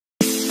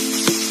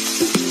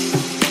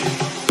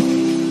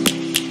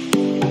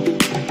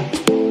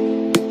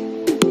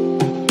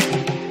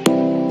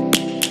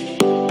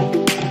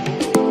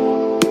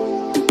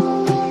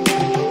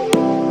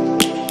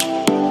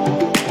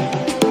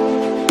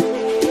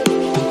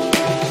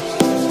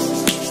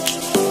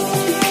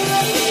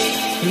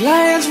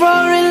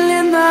roaring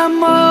in the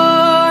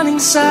morning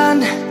sun,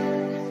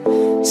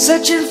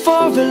 searching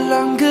for a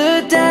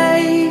longer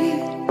day.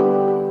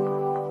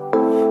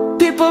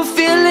 People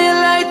feeling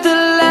like the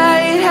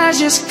light has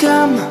just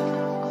come.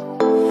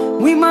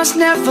 We must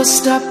never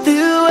stop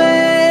the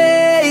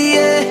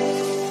way.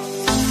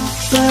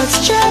 Birds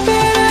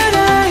chirping and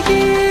I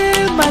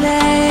hear my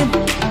name,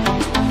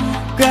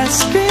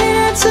 grasping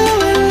into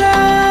a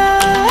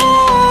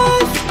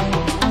life.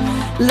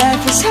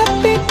 Life is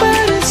happy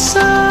but it's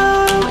so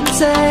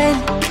insane.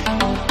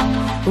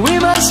 We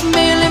must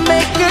merely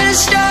make a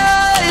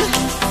start.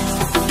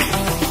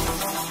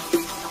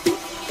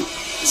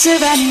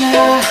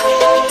 Savannah,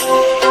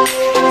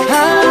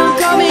 I'm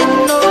coming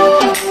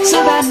home.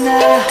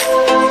 Savannah,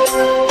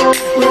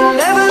 we'll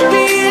never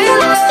be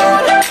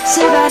alone.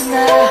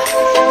 Savannah,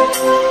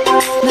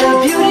 the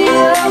beauty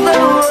of the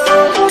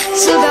world.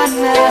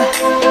 Savannah,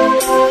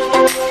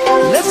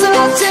 let's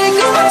all take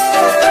a walk.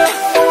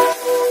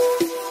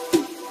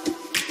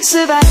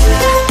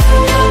 Savannah,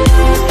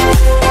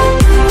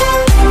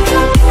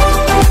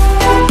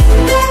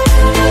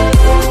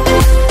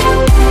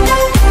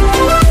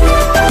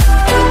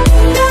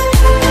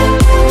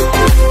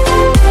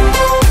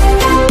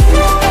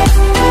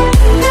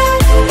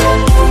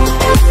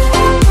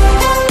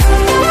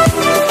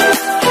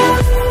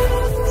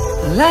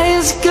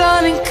 lion's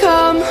gonna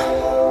come.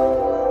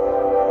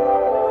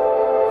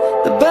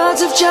 The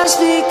birds have just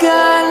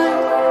begun.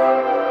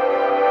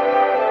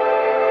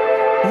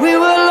 We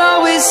will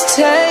always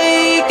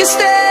take a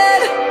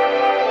stand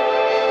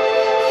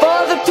for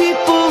the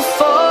people,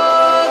 for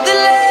the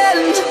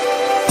land.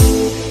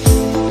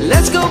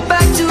 Let's go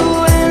back to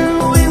when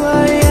we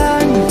were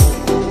young.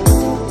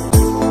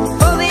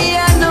 For the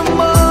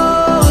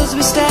animals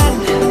we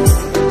stand.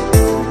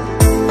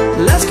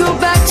 Let's go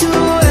back to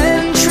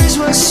when trees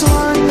were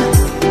swung,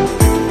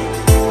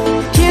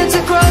 kids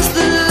across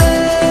the land.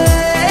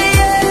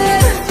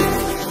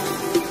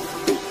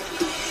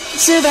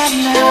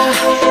 Savannah,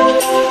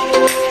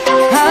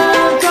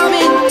 I'm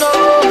coming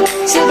home.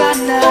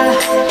 Savannah,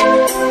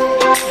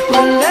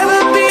 we'll never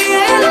be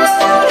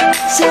alone.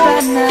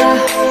 Savannah,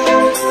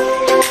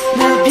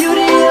 the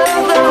beauty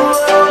of the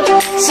world.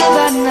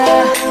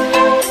 Savannah,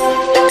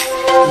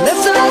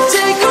 let's all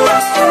take a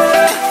walk.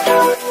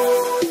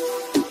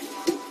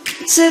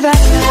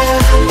 Savannah,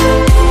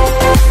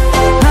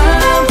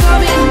 I'm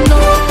coming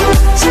home.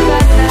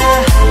 Savannah,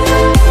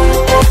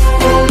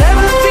 we'll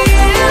never be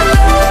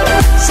alone.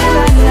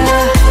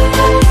 Savannah,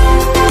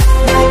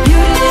 the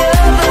beauty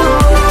of the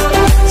world.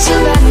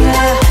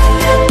 Savannah,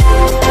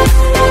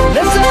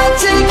 let's all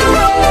take a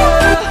walk.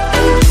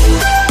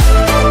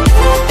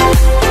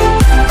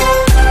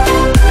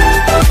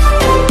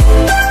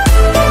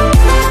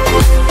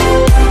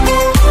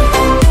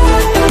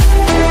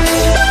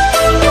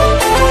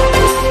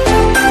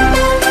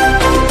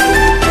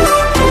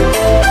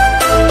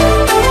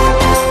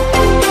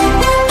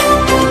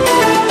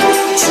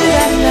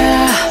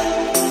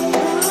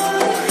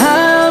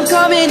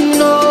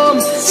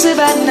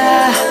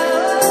 Savannah,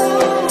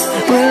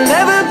 we'll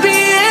never be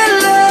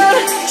alone.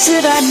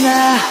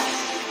 Savannah.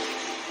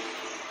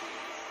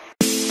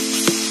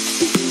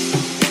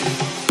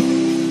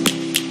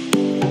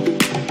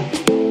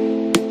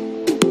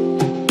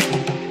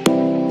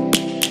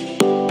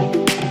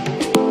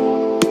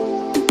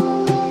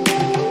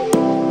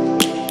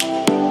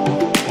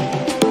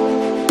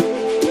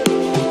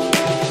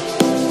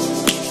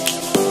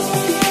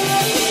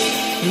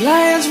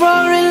 Lions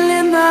roaring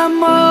in the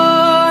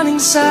morning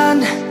sun,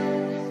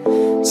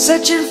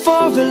 searching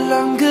for a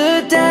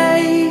longer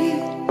day.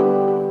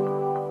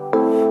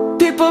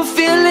 People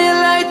feeling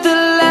like the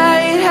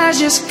light has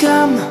just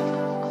come.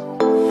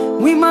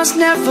 We must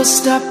never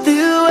stop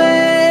the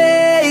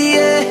way.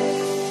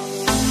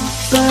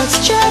 Birds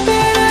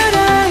chirping and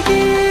I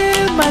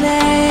hear my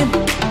name,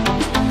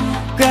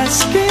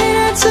 grasping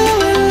into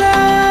a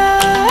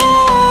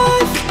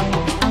life.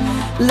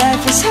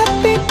 Life is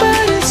happy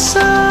but it's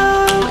so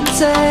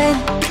insane.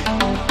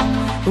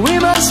 We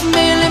must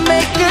merely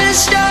make a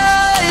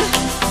start.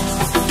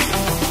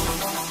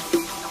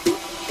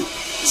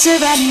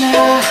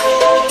 Savannah,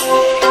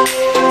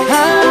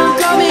 I'm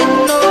coming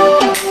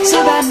home.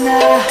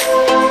 Savannah,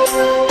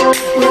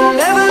 we'll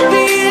never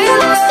be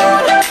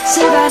alone.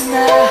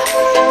 Savannah,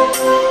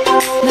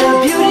 the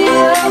beauty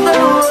of the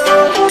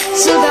world.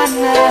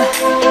 Savannah,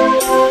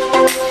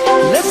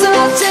 let's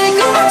all take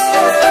a walk.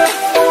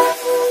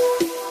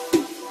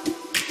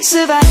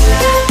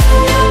 Savannah,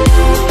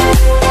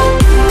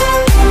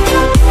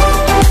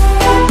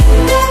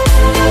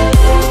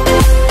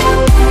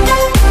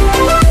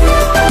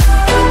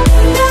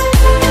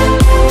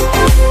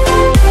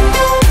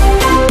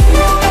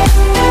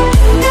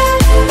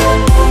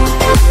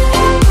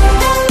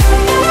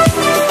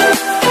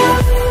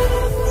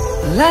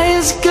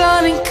 lion's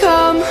gonna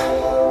come.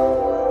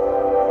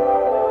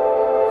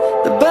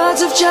 The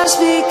birds have just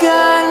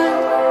begun.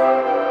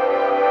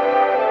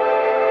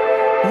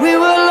 We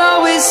will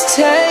always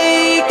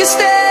take a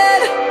stand